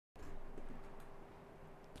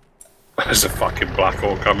There's a fucking Black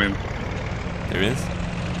Hawk coming. There is?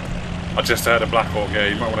 I just heard a Black Hawk, yeah,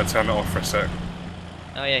 you might want to turn it off for a sec.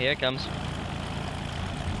 Oh yeah, here it comes.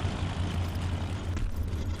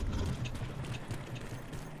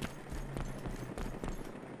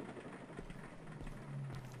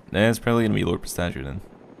 Nah, it's probably gonna be Lord Pistachio then.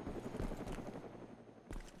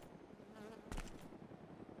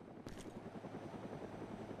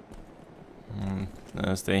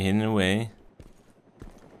 No, stay hidden away.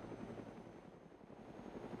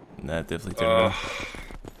 That definitely turned it off.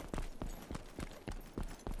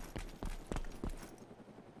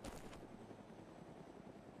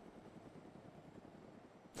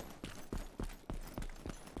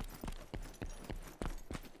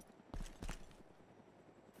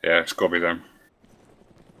 Yeah, it's gotta be them.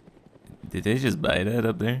 Did they just buy that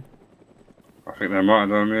up there? I think they might have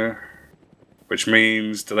done, yeah. Which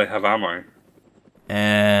means, do they have ammo?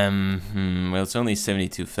 Well, it's only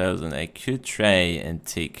 72,000. I could try and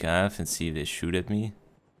take off and see if they shoot at me.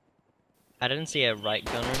 I didn't see a right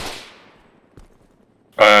gunner.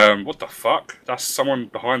 What the fuck? That's someone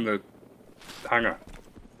behind the hangar.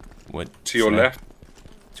 What? To your left?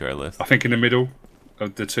 To our left. I think in the middle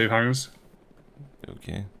of the two hangars.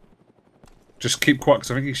 Okay. Just keep quiet,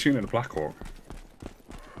 because I think he's shooting at the Black Hawk.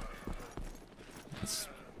 Let's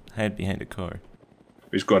hide behind a car.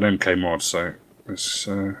 He's got an MK mod, so it's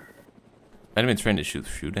I'd have been trying to shoot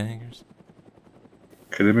the hangars.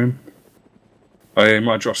 Could have been. Oh yeah, he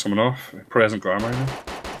might have dropped someone off. He probably hasn't got ammo now.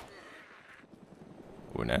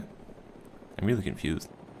 Or not. I'm really confused.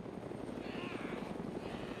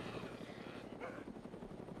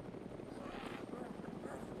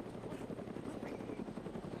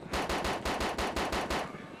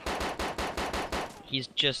 He's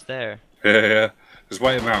just there. Yeah, yeah. Just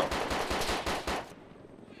wait him out.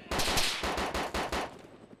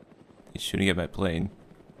 He's shooting at my plane.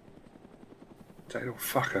 That little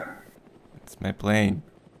fucker. It's my plane.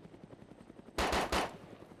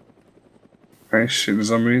 Hey, shooting the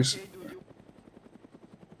zombies.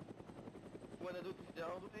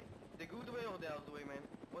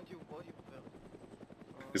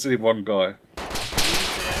 There's only one guy.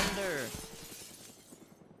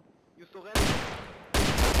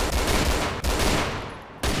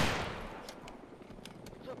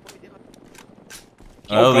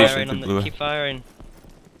 Oh, they Firing shot on the blue. keep firing.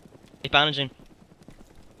 He's bandaging.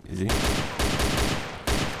 Is he?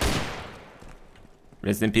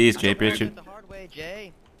 Rest in peace, Jay Pritchard.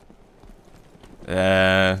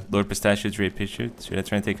 Lord Pistachio's Ray Pritchard. Should I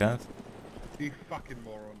try and take off? You fucking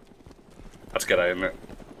moron. Let's get out, isn't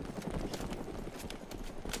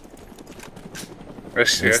it?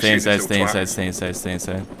 Stay inside, stay inside, stay inside, stay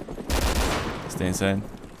inside. Stay inside.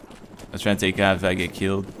 I was trying to take off if I get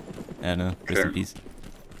killed. I don't know. Rest in peace.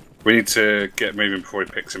 We need to get moving before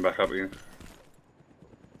he picks him back up again.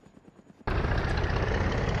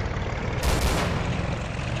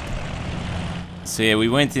 So yeah, we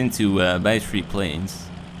went into buy 3 planes.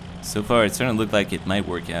 So far, it's starting to look like it might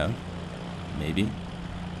work out. Maybe.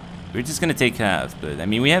 We're just gonna take off, but I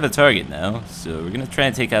mean, we have a target now, so we're gonna try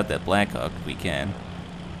and take out that Blackhawk if we can.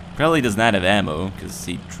 Probably does not have ammo, because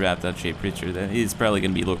he dropped out Jay Pritchard. That is probably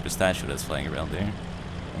gonna be Lord Pistachio that's flying around there.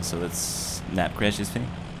 So let's not crash this thing.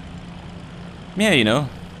 Yeah, you know,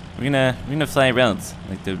 we're gonna fly around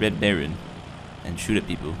like the Red Baron and shoot at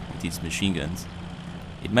people with these machine guns.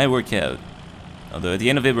 It might work out. Although at the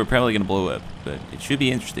end of it, we're probably gonna blow up, but it should be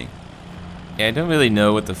interesting. Yeah, I don't really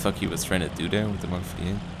know what the fuck he was trying to do there with the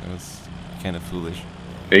modification. That was kind of foolish.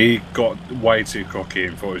 He got way too cocky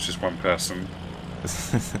and thought it was just one person.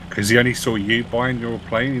 Because he only saw you buying your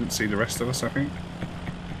plane, he didn't see the rest of us, I think.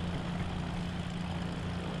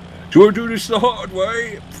 Do you want to do this the hard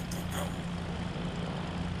way?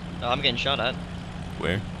 Oh, I'm getting shot at.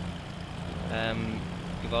 Where?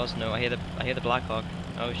 No, I hear the Black Hawk.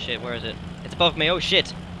 Oh shit, where is it? It's above me. Oh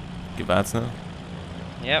shit. Gavatsno?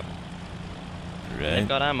 Yep. Right. I've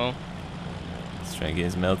got ammo. Let's try and get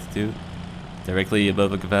his altitude. Directly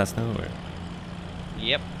above a Gavatsno, or?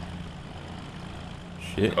 Yep.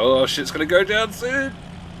 Shit. Oh, shit's gonna go down soon.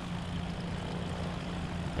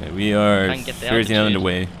 Right, we are I can get the 1300 altitude.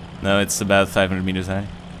 away. No, it's about 500 meters high.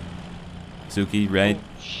 Suki, right?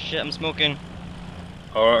 Oh, shit, I'm smoking.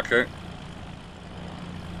 Alright, okay.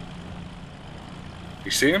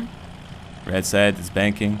 You see him? Right side, it's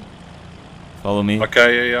banking. Follow me.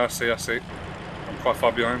 Okay, yeah, I see. I'm quite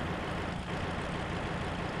far behind.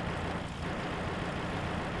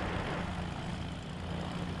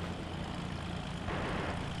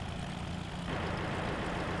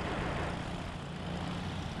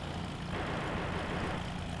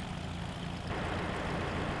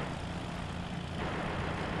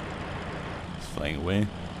 flying away.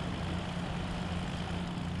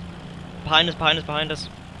 Behind us, behind us, behind us.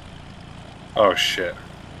 Oh shit.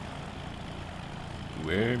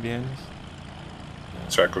 Where behind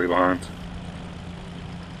us? Directly behind.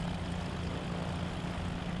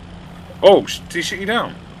 Oh, did he shoot you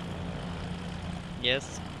down?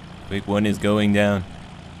 Yes. Quick one is going down.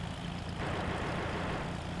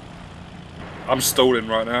 I'm stalling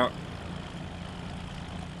right now.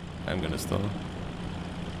 I'm gonna stall.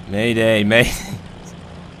 Mayday, Mayday.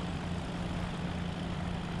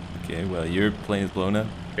 Okay, well your plane is blown up.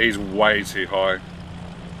 He's way too high.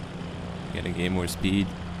 Gotta gain more speed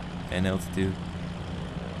and altitude.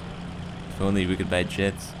 If only we could buy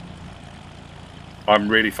jets. I'm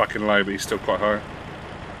really fucking low, but he's still quite high.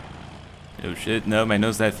 Oh shit, no, my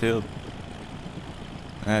nose dive failed.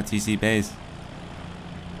 Ah, TC base.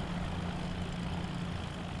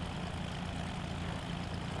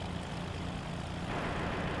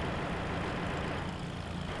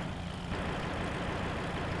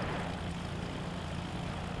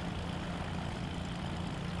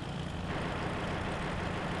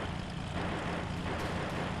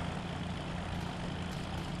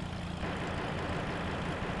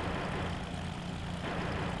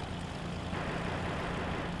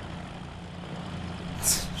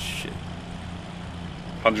 Shit.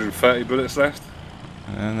 130 bullets left.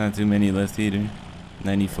 Not too many left either.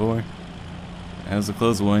 94. That was a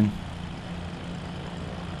close one.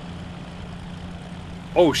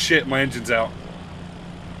 Oh shit, my engine's out.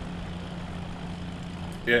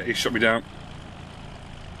 Yeah, he shot me down.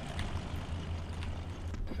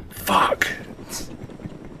 Fuck.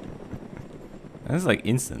 That was like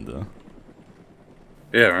instant though.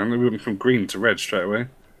 Yeah, and we went from green to red straight away.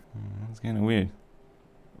 That's kind of weird.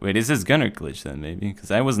 Wait, is this gunner glitch then maybe? Because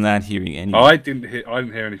I was not hearing any. I didn't hear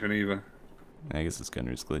anything either. I guess it's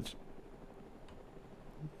gunner's glitch.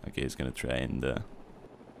 Okay, he's gonna try and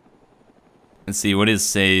let's see, what is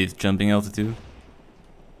safe jumping altitude?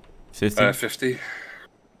 50? 50. I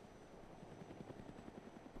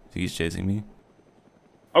think he's chasing me.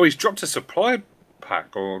 Oh, he's dropped a supply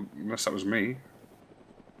pack, or unless that was me.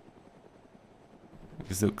 I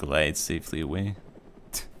guess they'll glide safely away.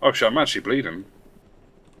 Oh shit, I'm actually bleeding.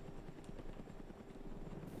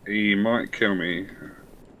 He might kill me.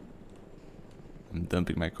 I'm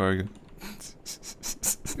dumping my cargo.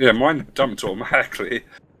 Yeah, mine dumped automatically.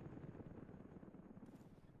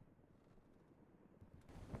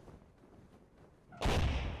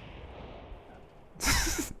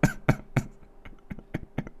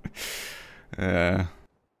 I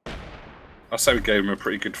say we gave him a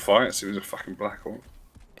pretty good fight, so he was a fucking black hole.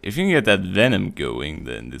 If you can get that venom going,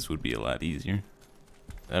 then this would be a lot easier.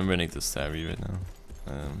 I'm running to Starry right now.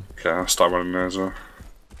 Okay, I'll start running there as well.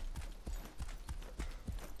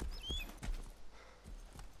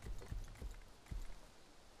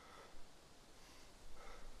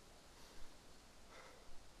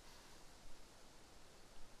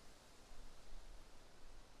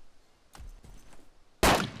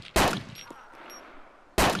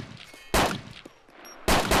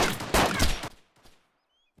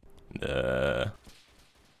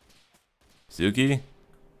 Suki?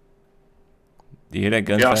 Do you hear that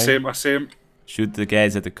gunfire? Yeah, I see him, I see him. Shoot the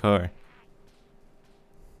guys at the car.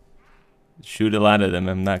 Shoot a lot of them,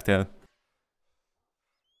 I'm knocked out.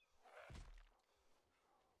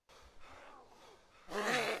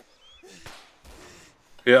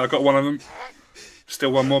 Yeah, I got one of them.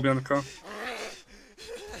 Still one more behind the car.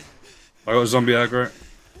 I got a zombie aggro.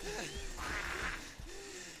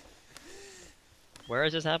 Where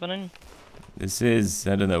is this happening? This is...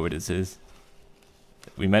 I don't know where this is.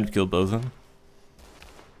 We might have killed both of them.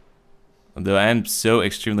 Although I am so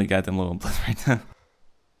extremely goddamn low on blood right now.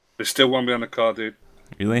 There's still one behind the car, dude.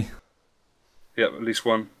 Really? Yep, at least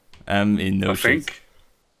one. I'm in no I shape. think.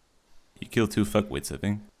 You killed 2 fuckwits, I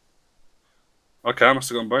think. Okay, I must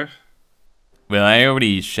have gotten both. Well, I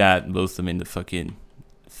already shot both of them in the fucking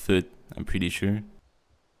foot, I'm pretty sure.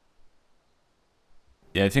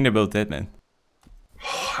 Yeah, I think they're both dead, man.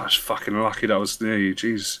 Oh, I was fucking lucky that was near you,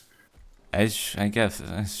 jeez. I guess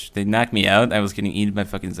they knocked me out. I was getting eaten by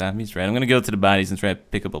fucking zombies. Right, I'm gonna go to the bodies and try to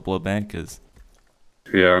pick up a blood bag, cause...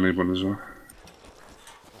 Yeah, I need one as well.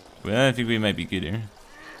 Well, I think we might be good here.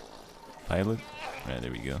 Pilot? Right, there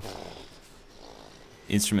we go.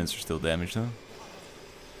 Instruments are still damaged, though.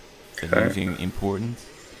 Is that anything important?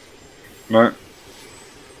 No.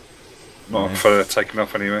 Not Nice. for taking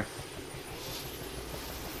off anyway.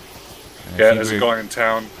 Yeah, there's a guy in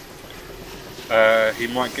town. He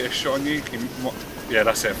might get a shot on you. Yeah,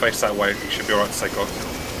 that's it. Face that way. You should be alright to take off.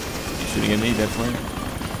 You shooting at me, definitely.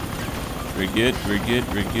 We're good, we're good,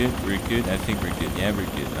 we're good, we're good. I think we're good. Yeah, we're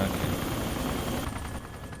good. Okay.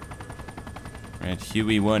 Right,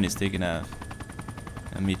 Huey 1 is taken off.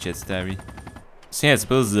 I'll meet you at Starry. So yeah, I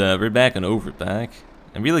suppose we're back on OverPoch.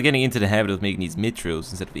 I'm really getting into the habit of making these mitros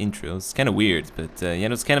instead of intros. It's kind of weird, but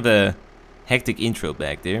yeah, it's kind of a hectic intro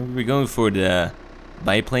back there. We were going for the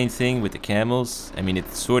biplane thing with the camels. I mean,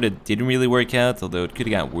 it sort of didn't really work out, although it could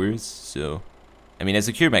have gotten worse. So, I mean, I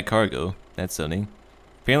secured my cargo. That's something.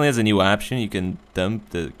 Apparently, there's a new option. You can dump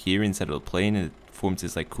the gear inside of the plane, and it forms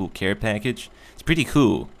this like cool care package. It's pretty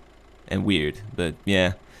cool and weird, but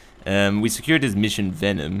yeah. We secured this mission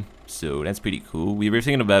Venom, so that's pretty cool. We were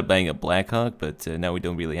thinking about buying a Blackhawk, but now we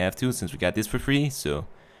don't really have to since we got this for free. So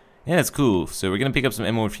yeah, that's cool. So we're gonna pick up some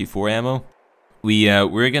M134 ammo.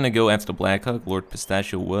 We're gonna go after the Blackhawk. Lord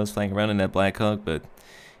Pistachio was flying around in that Blackhawk, but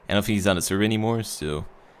I don't think he's on the server anymore. So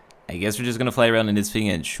I guess we're just gonna fly around in this thing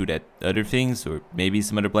and shoot at other things, or maybe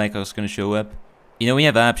some other Blackhawk's gonna show up. You know, we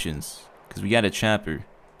have options because we got a chopper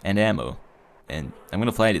and ammo, and I'm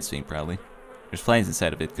gonna fly this thing probably. There's flies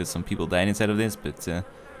inside of it because some people died inside of this, but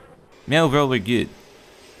yeah, overall we're good.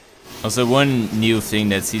 Also, one new thing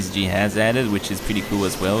that CCG has added, which is pretty cool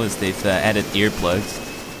as well, is they've added earplugs.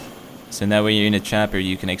 So now when you're in a chopper,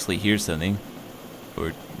 you can actually hear something,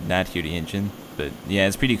 or not hear the engine. But yeah,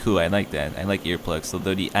 it's pretty cool. I like that. I like earplugs.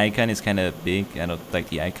 Although the icon is kind of big, I don't like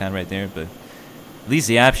the icon right there, but at least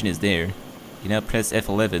the option is there. You now press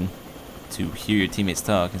F11 to hear your teammates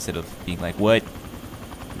talk instead of being like, "What?"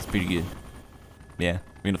 It's pretty good. Yeah,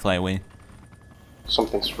 we're gonna fly away.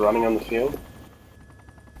 Something's running on the field.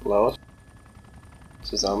 Below us.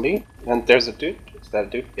 It's a zombie. And there's a dude. Is that a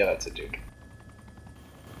dude? Yeah, that's a dude.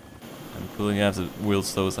 I'm pulling off the world's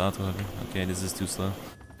slowest auto hover. Okay, this is too slow.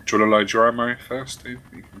 Do you want to load your ammo first, Steve?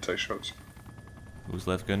 You can take shots. Who's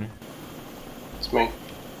left gunner? It's me.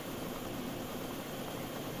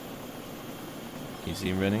 Can you see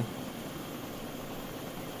him running?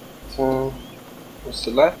 So, what's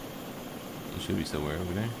the left? He should be somewhere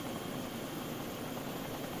over there.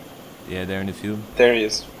 Yeah, there in the field. There he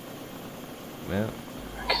is. Well,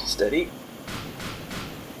 Steady.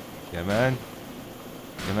 come on.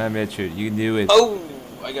 Come on, Richard. You can do it. Oh,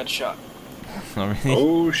 I got shot. Already?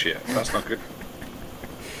 Oh shit, that's not good.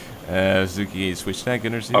 Suzuki, switch that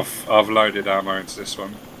gunner seat. I've loaded ammo into this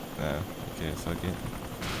one. Oh, okay, fuck it.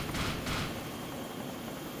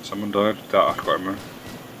 Someone died. That I can't remember.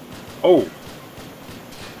 Oh!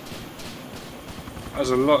 There's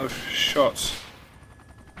a lot of shots.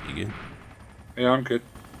 You good? Yeah, I'm good.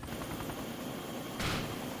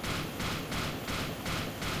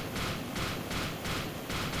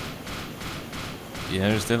 Yeah,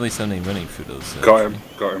 there's definitely something running through those. Got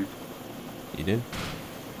him. You did?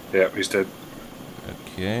 Yeah, he's dead.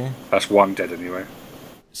 Okay. That's one dead anyway.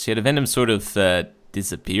 So yeah, the Venom sort of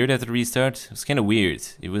disappeared after the restart. It was kind of weird.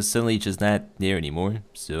 It was suddenly just not there anymore.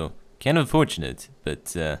 So, kind of unfortunate.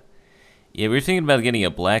 But, yeah, we're thinking about getting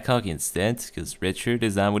a Blackhawk instead, because Redshirt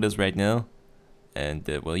is on with us right now. And,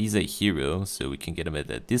 well, he's a hero, so we can get him at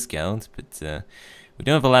a discount. But, we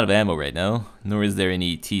don't have a lot of ammo right now, nor is there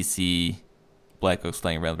any TC Blackhawks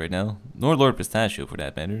flying around right now, nor Lord Pistachio for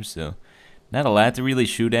that matter, so not a lot to really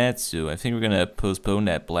shoot at, so I think we're going to postpone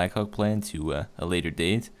that Blackhawk plan to a later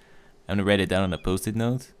date. I'm going to write it down on a post-it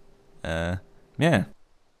note. Yeah. I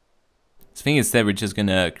think instead we're just going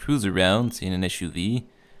to cruise around in an SUV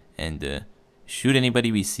and shoot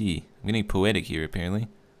anybody we see. I'm getting poetic here apparently,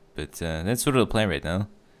 but that's sort of the plan right now.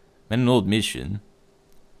 I'm at an old mission.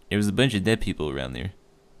 There was a bunch of dead people around there,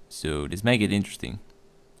 so this might get interesting.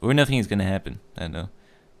 Or nothing is gonna happen. I don't know.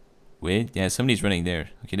 Wait, yeah, somebody's running there.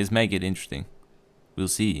 Okay, this might get interesting. We'll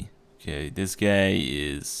see. Okay, this guy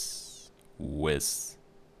is west.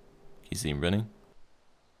 Can you see him running?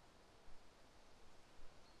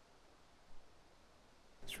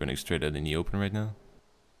 He's running straight out in the open right now.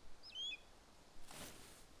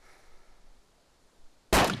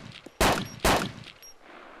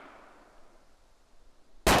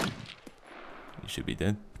 He should be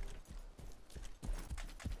dead.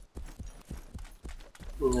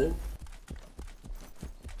 No.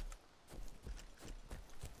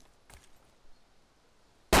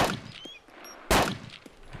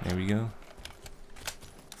 There we go.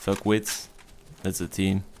 Fuck wits. That's a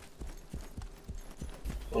team.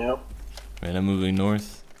 Yep. Right, I'm moving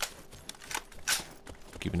north.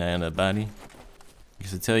 Keep an eye on that body.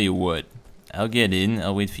 Because I tell you what, I'll get in.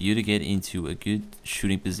 I'll wait for you to get into a good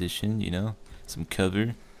shooting position, you know, some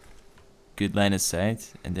cover, good line of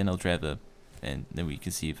sight, and then I'll drive up. And then we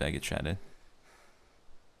can see if I get shot at.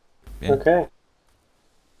 Yeah. Okay.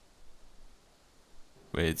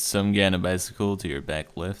 Wait, some guy on a bicycle to your back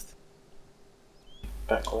left.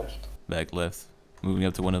 Back left. Back left. Moving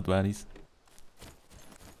up to one of the bodies.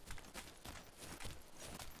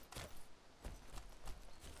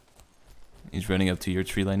 He's running up to your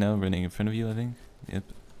tree line now, running in front of you, I think. Yep.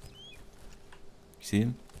 You see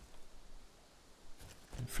him?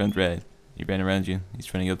 Front right. He ran around you.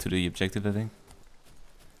 He's running up to the objective, I think.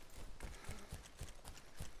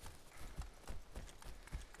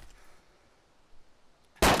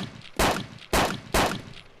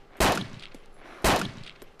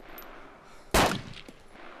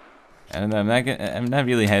 I don't know, I'm not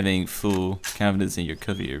really having full confidence in your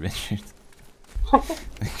cover here, Richard.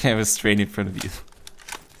 I was straight in front of you.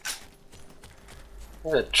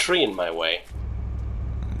 There's a tree in my way.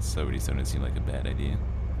 It's already starting to seem like a bad idea.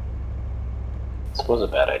 This was a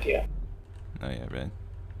bad idea. Oh yeah, right.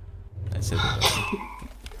 I said that.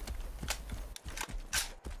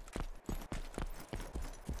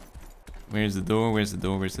 Where's the door? Where's the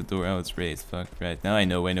door? Where's the door? Oh, it's raised. Fuck. Right. Now I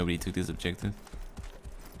know why nobody took this objective.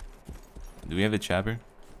 Do we have a chopper?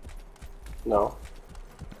 No.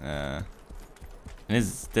 And this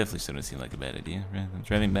is definitely starting to seem like a bad idea, right? I'm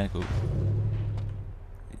driving back over.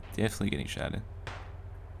 Definitely getting shot at.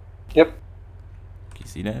 Yep. Can you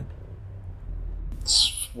see that?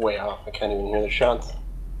 It's way off. I can't even hear the shots.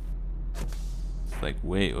 It's like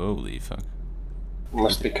way, holy fuck.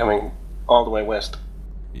 Must be coming all the way west.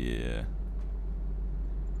 Yeah.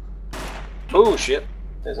 Oh shit.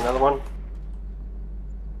 There's another one.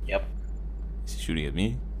 Yep. Is he shooting at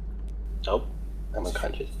me? Nope. I'm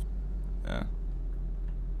unconscious. Oh.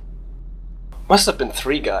 Must have been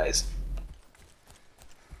 3 guys.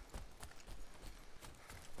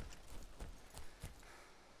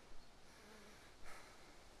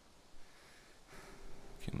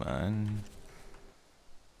 Come on.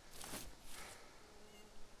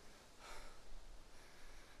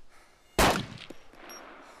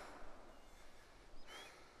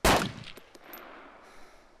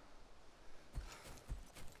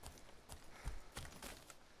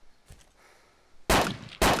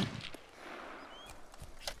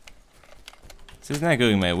 This is not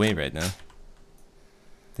going my way right now.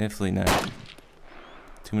 Definitely not.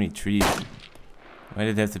 Too many trees. Why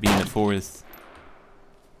did it have to be in the forest?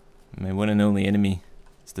 My one and only enemy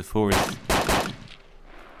is the forest.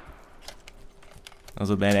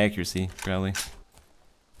 Also bad accuracy, probably.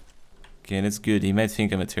 Okay, that's good. He might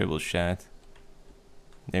think I'm a terrible shot.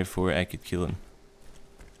 Therefore, I could kill him.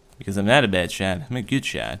 Because I'm not a bad shot. I'm a good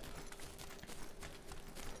shot.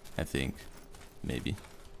 I think. Maybe.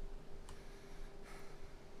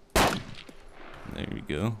 There we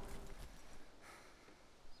go.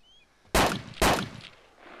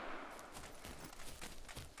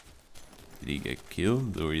 Did he get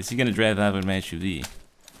killed? Or is he gonna drive out with my SUV?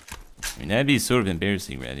 I mean, that'd be sort of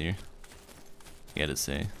embarrassing right here. I gotta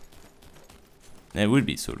say. That would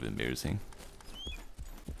be sort of embarrassing.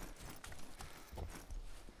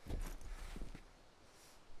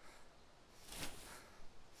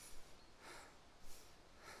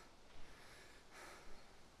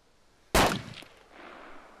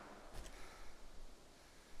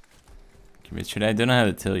 Richard, I don't know how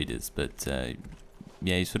to tell you this, but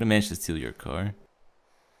yeah, you sort of managed to steal your car.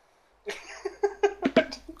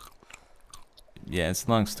 Yeah, it's a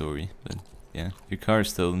long story, but yeah, your car is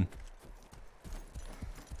stolen.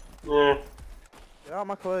 Yeah. Get out of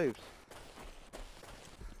my clothes.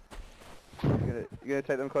 You gonna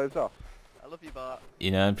take them clothes off? I love you, Bart.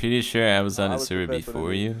 You know, I'm pretty sure I was on I the was server the first one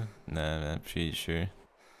before in. you. No, I'm pretty sure.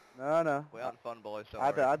 No. We had fun, boys. Don't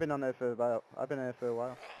I've worry. been on there for about. I've been here for a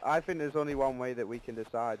while. I think there's only one way that we can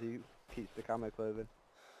decide who keeps the camo clothing.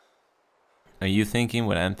 Are you thinking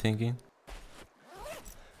what I'm thinking?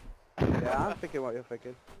 Yeah, I'm thinking what you're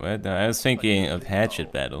thinking. What? No, I was thinking of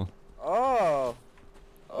hatchet battle. Oh.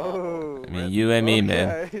 Oh. I mean, you and me,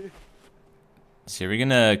 man. Okay. So we're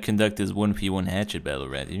gonna conduct this 1v1 hatchet battle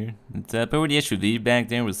right here. But with the SUV back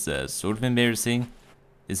there was sort of embarrassing.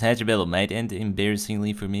 This hatchet battle might end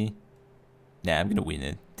embarrassingly for me. Nah, I'm gonna win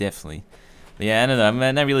it, definitely. But yeah, I don't know,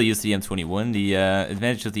 I'm not really used to the M21. The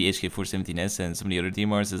advantage of the HK417S and some of the other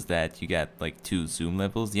DMRs is that you got like 2 zoom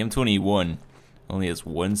levels. The M21 only has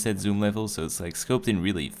 1 set zoom level, so it's like scoped in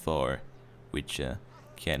really far, which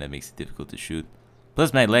kinda makes it difficult to shoot.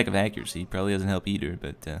 Plus my lack of accuracy probably doesn't help either,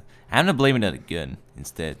 but I'm gonna blame it on a gun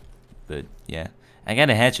instead. But yeah, I got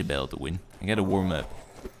a hatchet battle to win. I gotta warm up.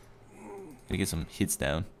 Gotta get some hits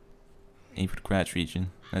down. Aim for the crotch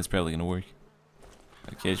region. That's probably gonna work.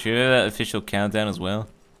 Okay, should we have an official countdown as well?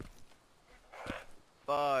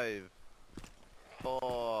 5,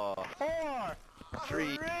 4,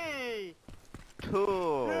 3, 2,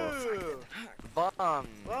 1,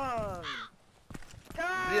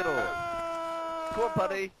 0. Come on,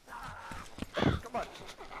 buddy. Come on.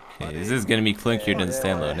 Okay, is this gonna be clunkier than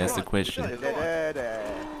standalone? That's the question. Come on.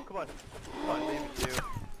 Come on, leave it to you.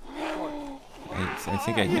 Come on. I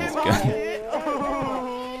think I hit his gun.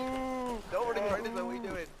 Don't worry, Brendan, what are you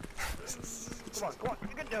doing? Come on,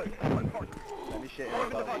 you can do it. Come on. Let me shit in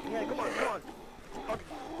the body. Yeah, come on. Okay,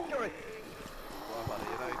 do it. Come on, buddy,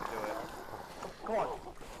 you know you can do it. Come on.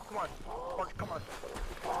 Come on. Come on,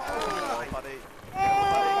 buddy.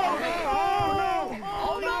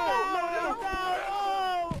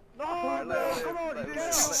 Oh no! Come on,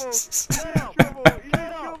 he's in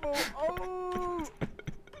trouble! Oh!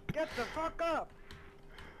 Get the fuck up!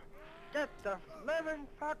 Get the living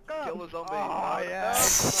fuck up! Kill the zombie! Oh yeah!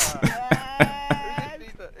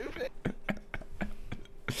 Who's it?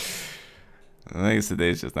 I guess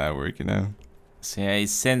today's just not working out. So yeah, I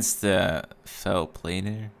sensed foul play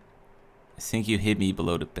there. I think you hit me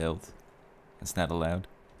below the belt. That's not allowed.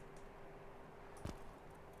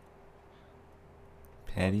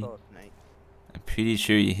 Patty? I'm pretty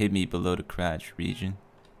sure you hit me below the crotch region.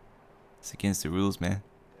 It's against the rules, man.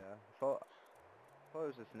 Yeah, I thought it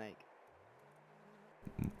was a snake.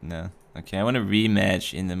 No. Okay, I want a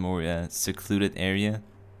rematch in the more secluded area.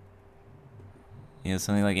 You know,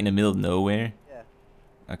 something like in the middle of nowhere. Yeah.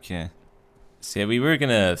 Okay. So yeah, we were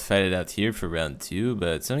gonna fight it out here for round 2,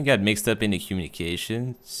 but something got mixed up in the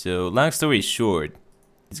communication. So long story short,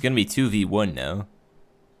 it's gonna be 2v1 now,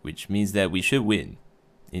 which means that we should win,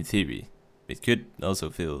 in theory. It could also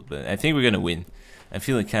fail, but I think we're gonna win. I'm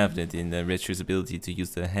feeling confident in Retro's ability to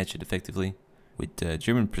use the hatchet effectively with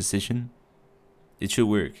German precision. It should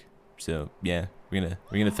work. So yeah, we're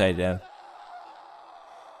gonna fight it out.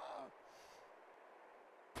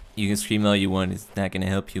 You can scream all you want. It's not gonna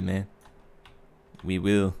help you, man. We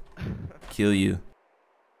will kill you.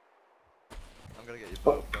 I'm gonna get you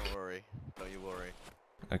both, don't worry. Don't you worry.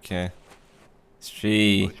 Okay.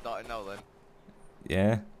 3. We're starting now then.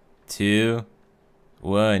 Yeah. 2.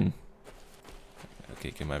 1.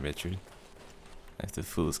 Okay, come on, Richard. I have the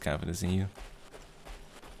fullest confidence in you.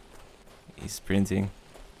 He's sprinting.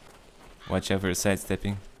 Watch out for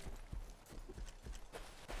sidestepping.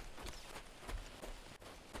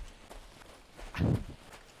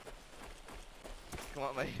 Come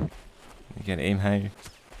on, mate. You gotta aim higher.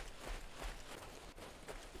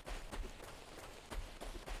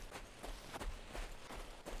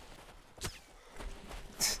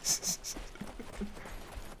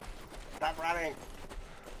 Stop running!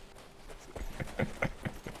 What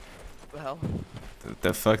the hell?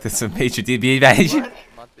 The fuck? That's a major DBA badge.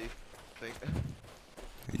 Muddy thing.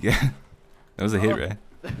 Yeah. That was a hit, right?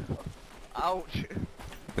 Ouch!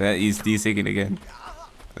 That he's desynching again.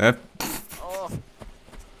 Yep. Oh!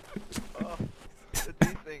 The D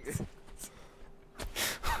thing.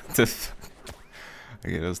 What the fuck?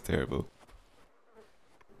 Okay, that was terrible.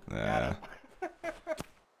 Yeah,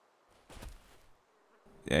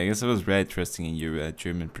 I guess I was right trusting in your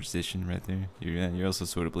German precision right there. You're also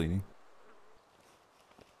sort of bleeding.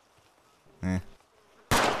 Eh.